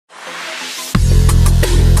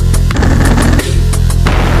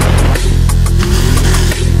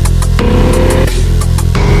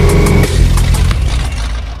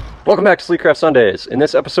Welcome back to Sleekcraft Sundays. In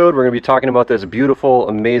this episode, we're going to be talking about this beautiful,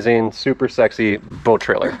 amazing, super sexy boat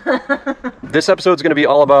trailer. This episode is going to be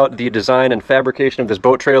all about the design and fabrication of this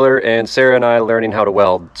boat trailer, and Sarah and I learning how to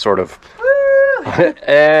weld, sort of.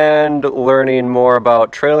 And learning more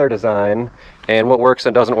about trailer design and what works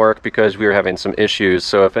and doesn't work because we were having some issues.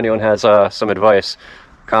 So if anyone has some advice,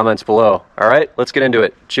 comments below. All right, let's get into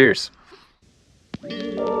it. Cheers.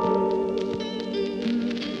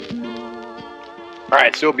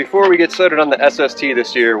 Alright, so before we get started on the SST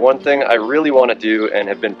this year, one thing I really want to do and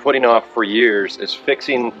have been putting off for years is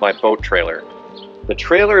fixing my boat trailer. The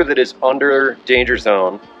trailer that is under danger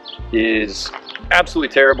zone is absolutely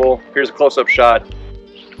terrible. Here's a close-up shot.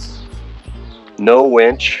 No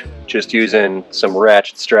winch, just using some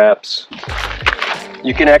ratchet straps.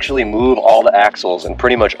 You can actually move all the axles and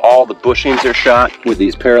pretty much all the bushings are shot with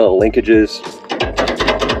these parallel linkages.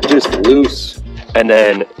 Just loose. And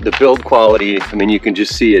then the build quality, I mean, you can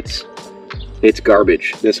just see it's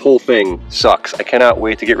garbage. This whole thing sucks. I cannot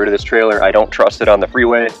wait to get rid of this trailer. I don't trust it on the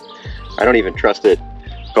freeway. I don't even trust it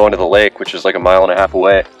going to the lake, which is like 1.5 miles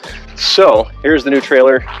away. So here's the new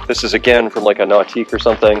trailer. This is again from like a Nautique or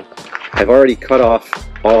something. I've already cut off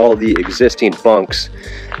all the existing bunks,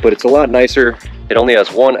 but it's a lot nicer. It only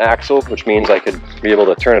has one axle, which means I could be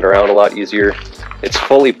able to turn it around a lot easier. It's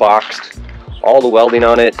fully boxed. All the welding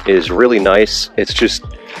on it is really nice. It's just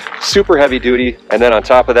super heavy duty. And then on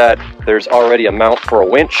top of that, there's already a mount for a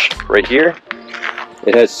winch right here.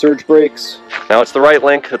 It has surge brakes. Now it's the right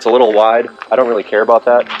length, it's a little wide. I don't really care about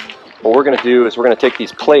that. What we're gonna do is we're gonna take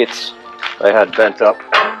these plates I had bent up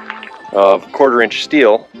of 1/4 inch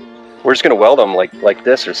steel. We're just gonna weld them like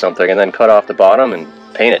this or something and then cut off the bottom and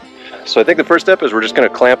paint it. So I think the first step is we're just gonna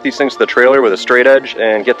clamp these things to the trailer with a straight edge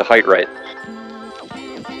and get the height right.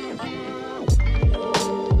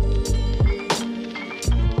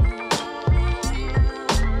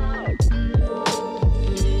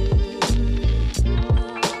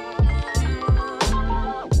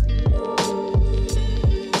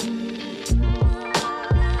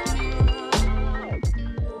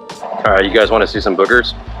 Alright, you guys want to see some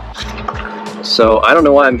boogers? So I don't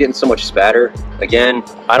know why I'm getting so much spatter. Again,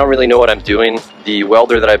 I don't really know what I'm doing. The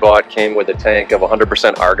welder that I bought came with a tank of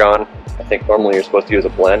 100% argon. I think normally you're supposed to use a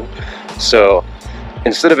blend. So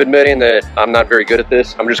instead of admitting that I'm not very good at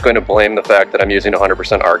this, I'm just going to blame the fact that I'm using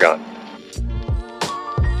 100% argon.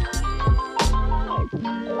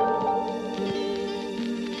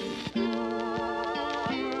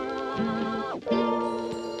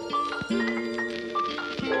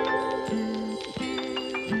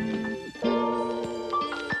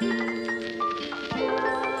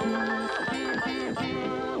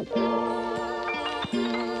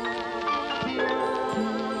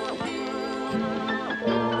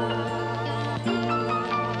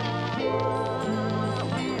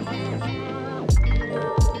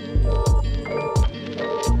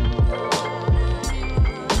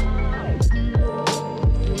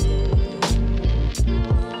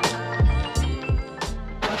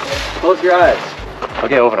 Close your eyes.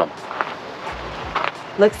 Okay, open them.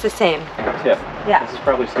 Looks the same. Yeah. Yeah. This is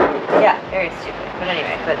probably stupid. Yeah, very stupid. But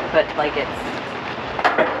anyway, but like it's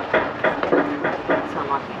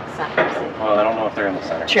unlocking. It's not safe. Well, I don't know if they're in the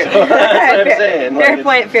center. True. So that's what I'm saying. Fair Like,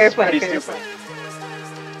 point. Fair it's point. pretty Fair stupid. point.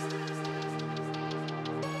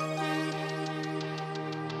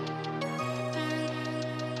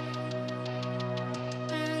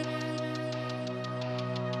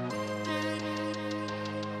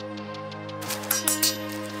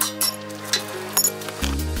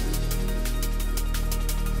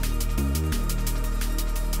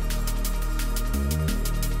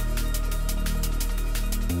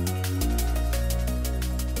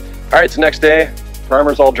 Alright, it's the next day.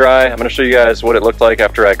 Primer's all dry. I'm going to show you guys what it looked like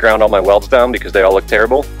after I ground all my welds down because they all look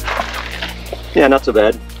terrible. Yeah, not so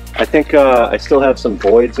bad. I think I still have some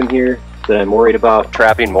voids in here that I'm worried about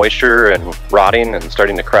trapping moisture and rotting and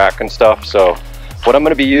starting to crack and stuff. So what I'm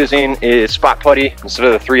going to be using is spot putty. Instead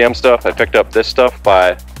of the 3M stuff, I picked up this stuff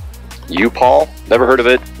by U-Paul. Never heard of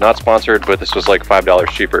it, not sponsored, but this was like $5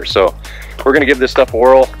 cheaper. So we're going to give this stuff a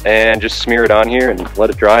whirl and just smear it on here and let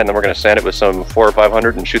it dry, and then we're going to sand it with some 400 or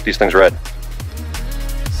 500 and shoot these things red.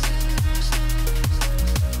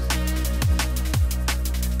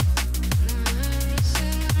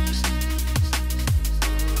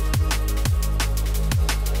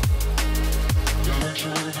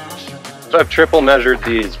 So I've triple measured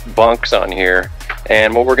these bunks on here,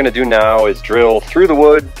 and what we're going to do now is drill through the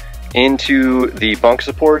wood into the bunk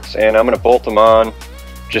supports, and I'm going to bolt them on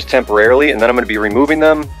just temporarily, and then I'm going to be removing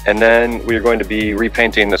them, and then we're going to be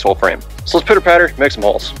repainting this whole frame. So let's pitter patter, make some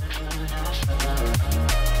holes.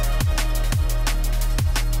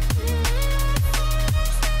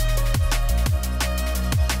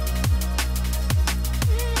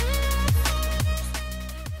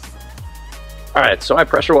 All right, so I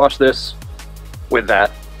pressure washed this with that.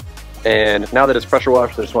 And now that it's pressure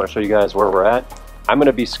washed, I just want to show you guys where we're at. I'm going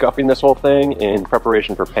to be scuffing this whole thing in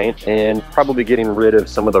preparation for paint and probably getting rid of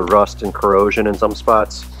some of the rust and corrosion in some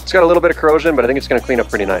spots. It's got a little bit of corrosion, but I think it's going to clean up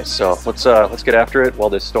pretty nice. So let's get after it while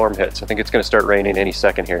this storm hits. I think it's going to start raining any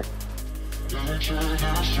second here.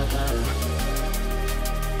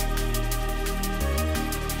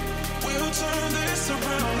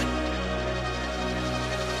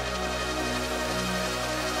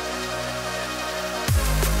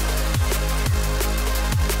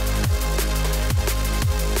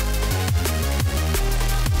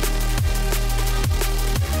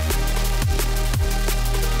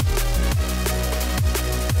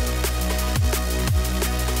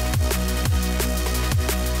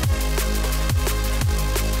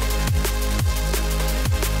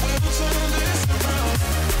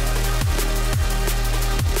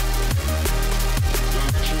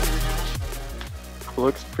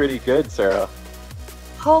 Looks pretty good, Sarah.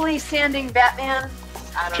 Holy sanding Batman.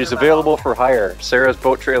 She's available for hire.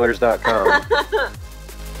 sarahsboattrailers.com.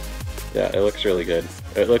 Yeah, it looks really good.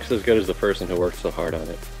 It looks as good as the person who worked so hard on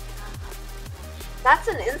it. That's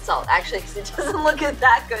an insult, actually, because it doesn't look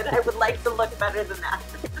that good. I would like to look better than that.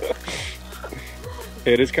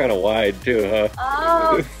 It is kind of wide too, huh?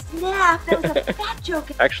 Oh, snap. That was a fat joke.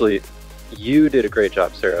 Actually, you did a great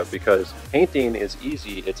job, Sarah, because painting is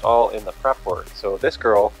easy. It's all in the prep work. So this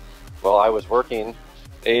girl, while I was working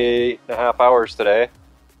 8.5 hours today,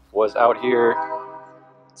 was out here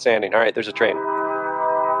sanding. All right, there's a train.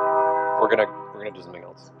 We're gonna do something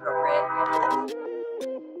else. There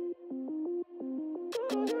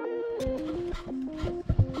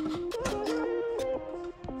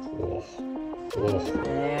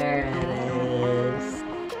it is.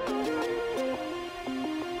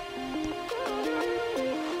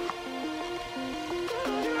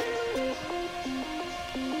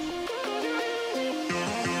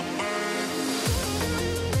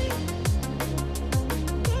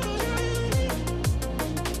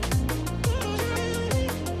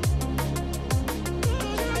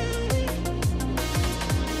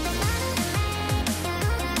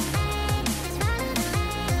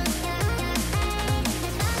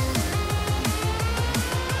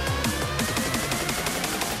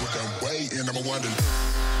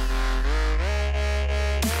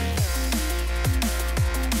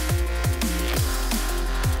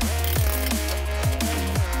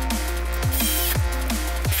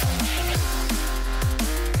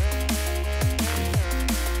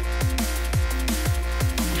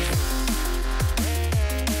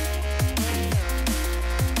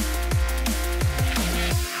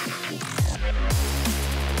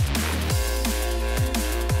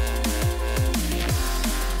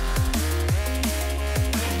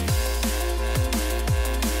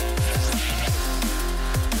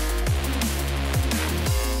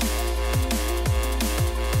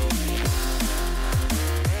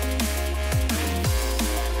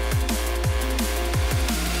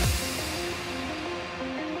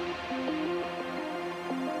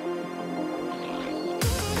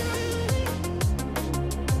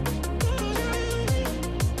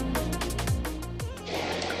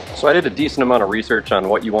 So I did a decent amount of research on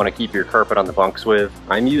what you want to keep your carpet on the bunks with.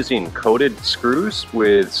 I'm using coated screws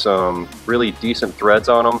with some really decent threads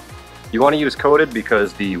on them. You want to use coated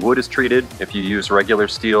because the wood is treated. If you use regular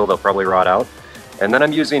steel, they'll probably rot out. And then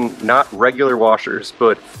I'm using not regular washers,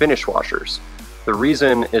 but finish washers. The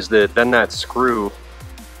reason is that then that screw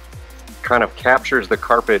kind of captures the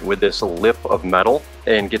carpet with this lip of metal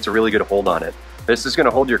and gets a really good hold on it. This is going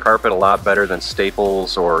to hold your carpet a lot better than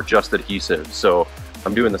staples or just adhesive. So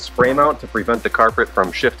I'm doing the spray mount to prevent the carpet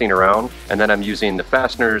from shifting around, and then I'm using the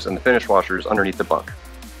fasteners and the finish washers underneath the bunk.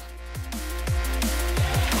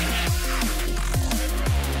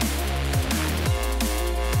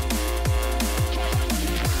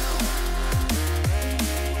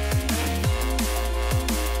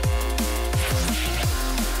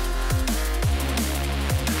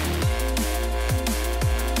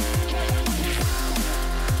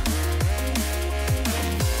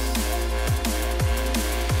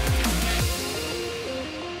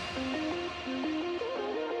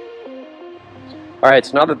 Alright,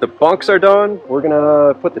 so now that the bunks are done, we're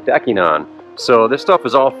gonna put the decking on. So this stuff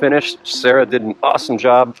is all finished. Sarah did an awesome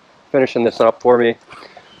job finishing this up for me.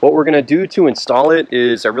 What we're gonna do to install it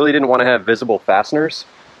is, I really didn't want to have visible fasteners.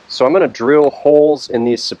 So I'm gonna drill holes in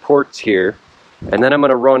these supports here, and then I'm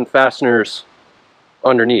gonna run fasteners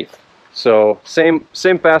underneath. So same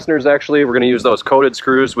fasteners actually. We're gonna use those coated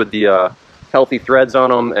screws with the healthy threads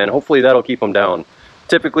on them, and hopefully that'll keep them down.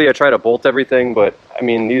 Typically I try to bolt everything, but I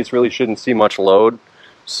mean, these really shouldn't see much load.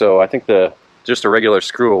 So I think the just a regular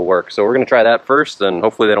screw will work. So we're gonna try that first, and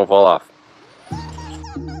hopefully they don't fall off.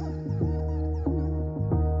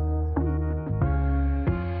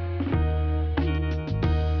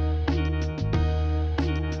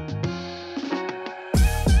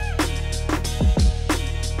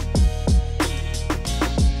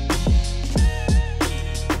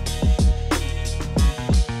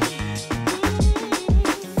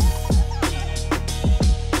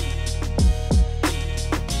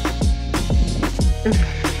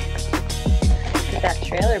 That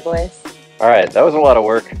trailer, boys. All right, that was a lot of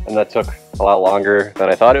work, and that took a lot longer than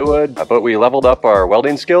I thought it would, but we leveled up our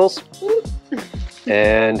welding skills.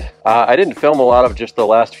 And I didn't film a lot of just the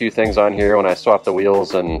last few things on here when I swapped the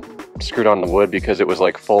wheels and screwed on the wood, because it was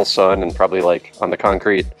like full sun and probably like on the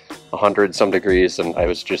concrete 100 some degrees, and I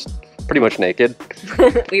was just pretty much naked.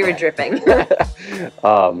 We were dripping.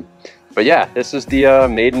 But yeah, this is the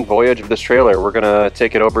maiden voyage of this trailer. We're gonna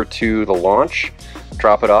take it over to the launch,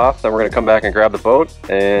 drop it off, then we're gonna come back and grab the boat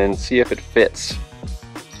and see if it fits.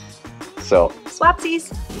 So,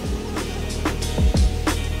 Swapsies.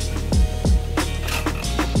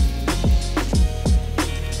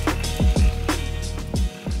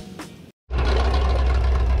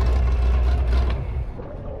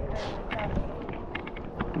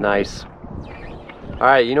 nice. All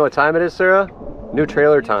right, you know what time it is, Sarah? New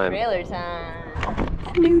trailer time. Trailer time.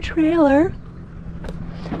 New trailer.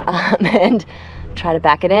 And try to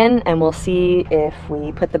back it in, and we'll see if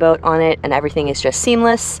we put the boat on it and everything is just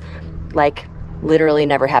seamless, like literally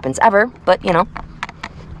never happens ever, but you know,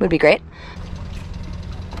 would be great.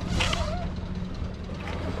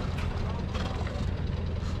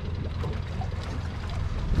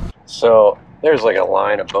 So there's like a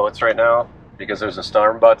line of boats right now because there's a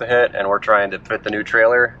storm about to hit, and we're trying to fit the new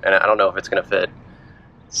trailer, and I don't know if it's gonna fit.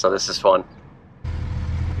 So this is fun.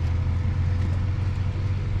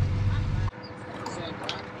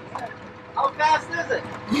 How fast is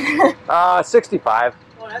it? 65.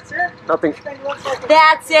 Oh, that's it? Nothing. This thing looks like a...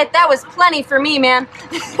 That's it. That was plenty for me, man.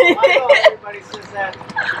 I know everybody says that.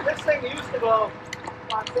 This thing used to go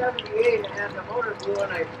on 78 and had the motor blew,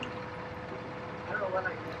 and I don't know when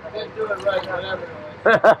I didn't do it right,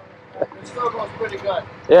 whatever. It still goes pretty good.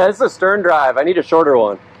 Yeah, it's a stern drive. I need a shorter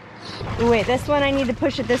one. Wait, this one I need to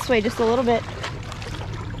push it this way just a little bit.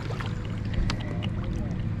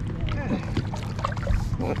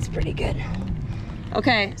 That's pretty good.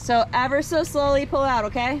 Okay, so ever so slowly pull out,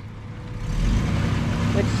 okay?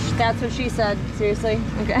 Which, that's what she said, seriously?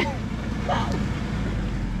 Okay. That's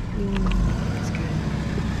good.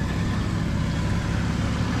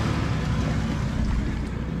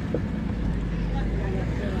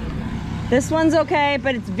 This one's okay,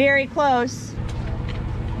 but it's very close.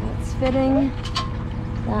 That's fitting.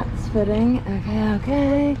 That's fitting. Okay,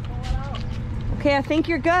 okay. Okay, I think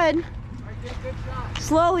you're good.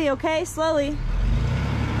 Slowly, okay? Slowly.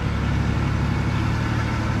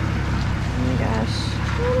 Oh my gosh.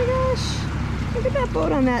 Oh my gosh. Look at that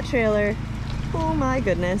boat on that trailer. Oh my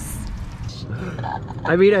goodness.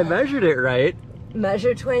 I mean, I measured it right.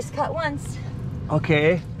 Measure twice, cut once.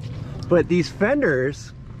 Okay, but these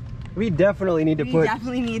fenders, we definitely need to We put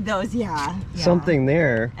definitely need those, yeah. something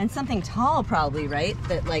there. And something tall probably, right?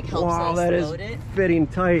 That like helps Wow, us that is load it. fitting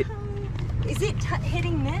tight. Is it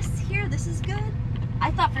hitting this here? This is good. I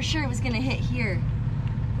thought for sure it was gonna hit here.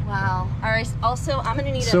 Wow. All right. Also, I'm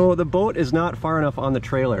gonna need So the boat is not far enough on the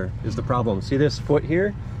trailer is the problem. See this foot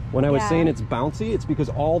here? When I was saying it's bouncy, it's because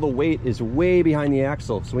all the weight is way behind the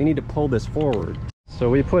axle. So we need to pull this forward. So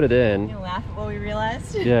we put it in. You laugh at what we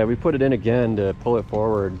realized? Yeah, we put it in again to pull it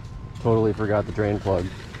forward. Totally forgot the drain plug.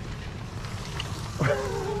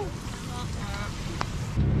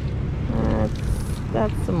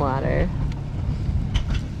 That's some water.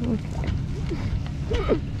 Okay.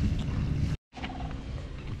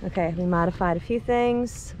 Okay, we modified a few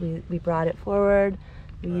things. We brought it forward.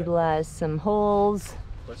 We utilized some holes.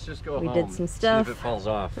 Let's just go We home, did some stuff. see if it falls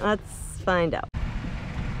off. Let's find out.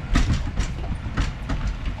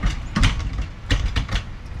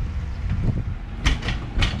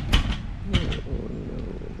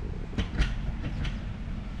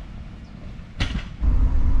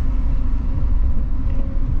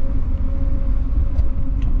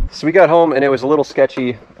 So we got home and it was a little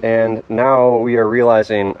sketchy, and now we are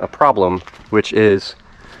realizing a problem, which is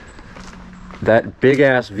that big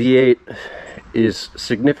ass V8 is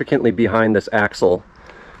significantly behind this axle.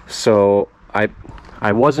 So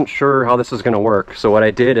I wasn't sure how this is going to work. So what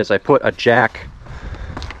I did is I put a jack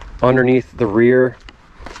underneath the rear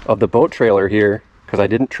of the boat trailer here because I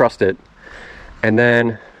didn't trust it. And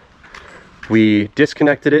then we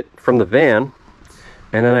disconnected it from the van,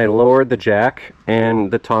 and then I lowered the jack,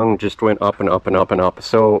 and the tongue just went up and up and up and up.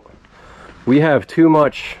 So we have too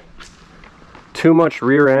much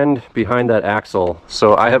rear end behind that axle.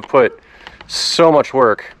 So I have put so much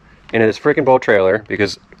work into this freaking boat trailer,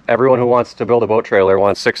 because everyone who wants to build a boat trailer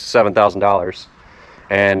wants $6,000 to $7,000.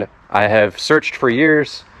 And I have searched for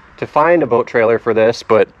years to find a boat trailer for this,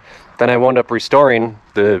 but then I wound up restoring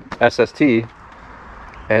the SST.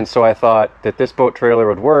 And so I thought that this boat trailer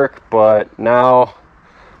would work, but now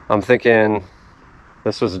I'm thinking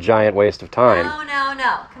this was a giant waste of time.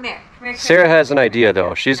 No. Come here. Sarah has an idea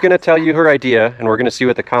though. She's gonna tell you her idea, and we're gonna see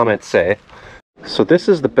what the comments say. So this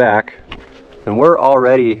is the back, and we're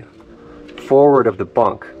already forward of the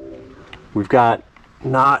bunk. We've got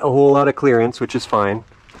not a whole lot of clearance, which is fine.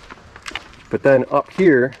 But then up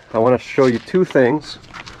here, I want to show you two things.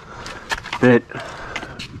 That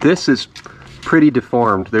this is pretty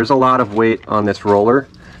deformed. There's a lot of weight on this roller,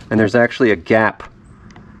 and there's actually a gap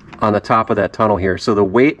on the top of that tunnel here. So the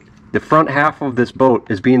weight, the front half of this boat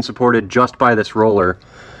is being supported just by this roller.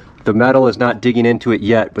 The metal is not digging into it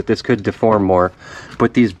yet, but this could deform more.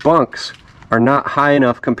 But these bunks are not high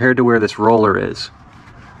enough compared to where this roller is.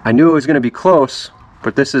 I knew it was going to be close,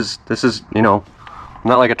 but this is, you know, I'm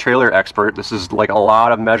not like a trailer expert. This is like a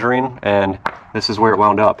lot of measuring, and this is where it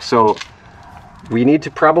wound up. So we need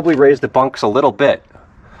to probably raise the bunks a little bit.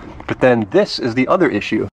 But then this is the other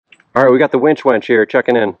issue. All right, we got the winch wench here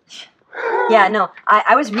checking in. Yeah, no,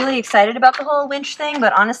 I was really excited about the whole winch thing,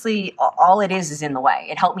 but honestly, all it is in the way.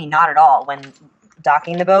 It helped me not at all when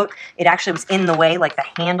docking the boat. It actually was in the way, like the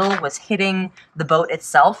handle was hitting the boat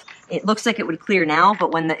itself. It looks like it would clear now,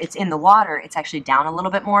 but when it's in the water, it's actually down a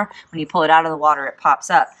little bit more. When you pull it out of the water, it pops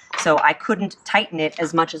up. So I couldn't tighten it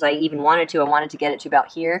as much as I even wanted to. I wanted to get it to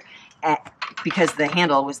about here because the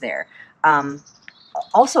handle was there.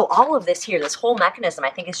 Also, all of this here, this whole mechanism, I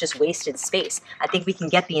think is just wasted space. I think we can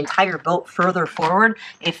get the entire boat further forward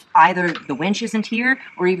if either the winch isn't here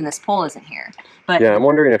or even this pole isn't here. But yeah, I'm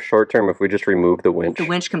wondering if short term, if we just remove the winch. The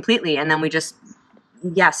winch completely, and then we just,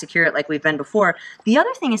 yeah, secure it like we've been before. The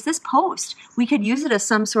other thing is this post. We could use it as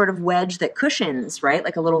some sort of wedge that cushions, right?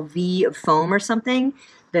 Like a little V of foam or something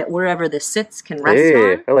that wherever this sits can rest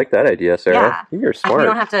on. Hey, I like that idea, Sarah. Yeah. You're smart. We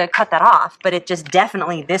don't have to cut that off, but it just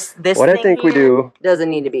definitely, this what thing I think we here do, doesn't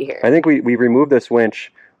need to be here. I think we remove this winch,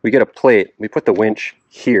 we get a plate, we put the winch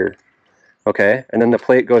here, okay? And then the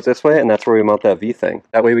plate goes this way, and that's where we mount that V thing.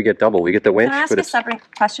 That way we get double. We get the winch. Can I ask a separate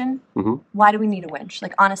question? Mm-hmm. Why do we need a winch?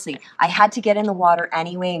 Like, honestly, I had to get in the water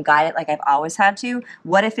anyway and guide it like I've always had to.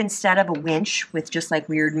 What if instead of a winch with just like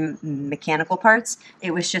weird mechanical parts,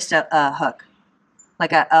 it was just a hook?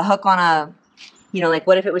 Like a hook on a, you know, like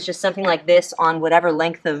what if it was just something like this on whatever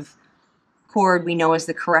length of cord we know is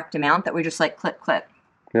the correct amount that we just like clip, clip?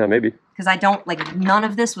 Yeah, maybe. Because I don't, like, none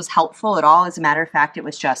of this was helpful at all. As a matter of fact, it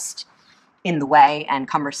was just in the way and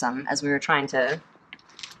cumbersome as we were trying to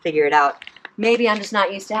figure it out. Maybe I'm just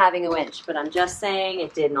not used to having a winch, but I'm just saying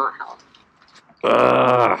it did not help.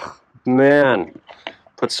 Ugh, man.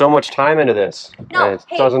 Put so much time into this. No, it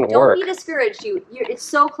hey, doesn't don't work. be discouraged. It's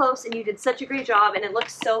so close, and you did such a great job, and it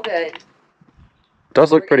looks so good. It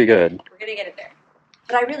does look pretty good. We're gonna get it there.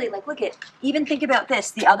 But I really, like, look at, even think about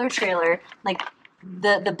this. The other trailer, like,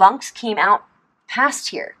 the bunks came out past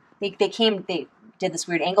here. They did this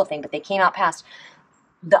weird angle thing, but they came out past.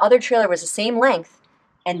 The other trailer was the same length,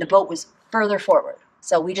 and the boat was further forward.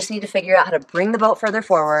 So we just need to figure out how to bring the boat further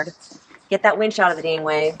forward, get that winch out of the dang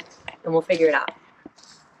way, and we'll figure it out.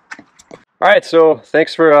 All right, so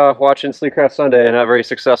thanks for watching Sleekcraft Sunday. Not very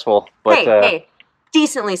successful, but hey,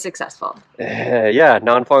 decently successful. Yeah,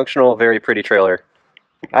 non-functional, very pretty trailer.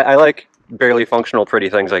 I like barely functional, pretty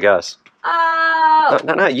things, I guess. Oh!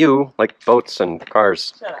 Not you, like boats and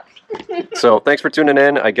cars. Shut up. So thanks for tuning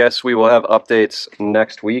in. I guess we will have updates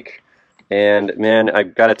next week. And man, I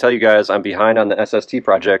gotta tell you guys, I'm behind on the SST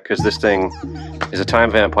project because this thing is a time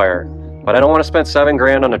vampire. But I don't want to spend $7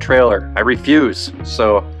 grand on a trailer. I refuse.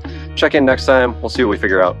 So check in next time. We'll see what we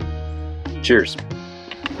figure out. Cheers.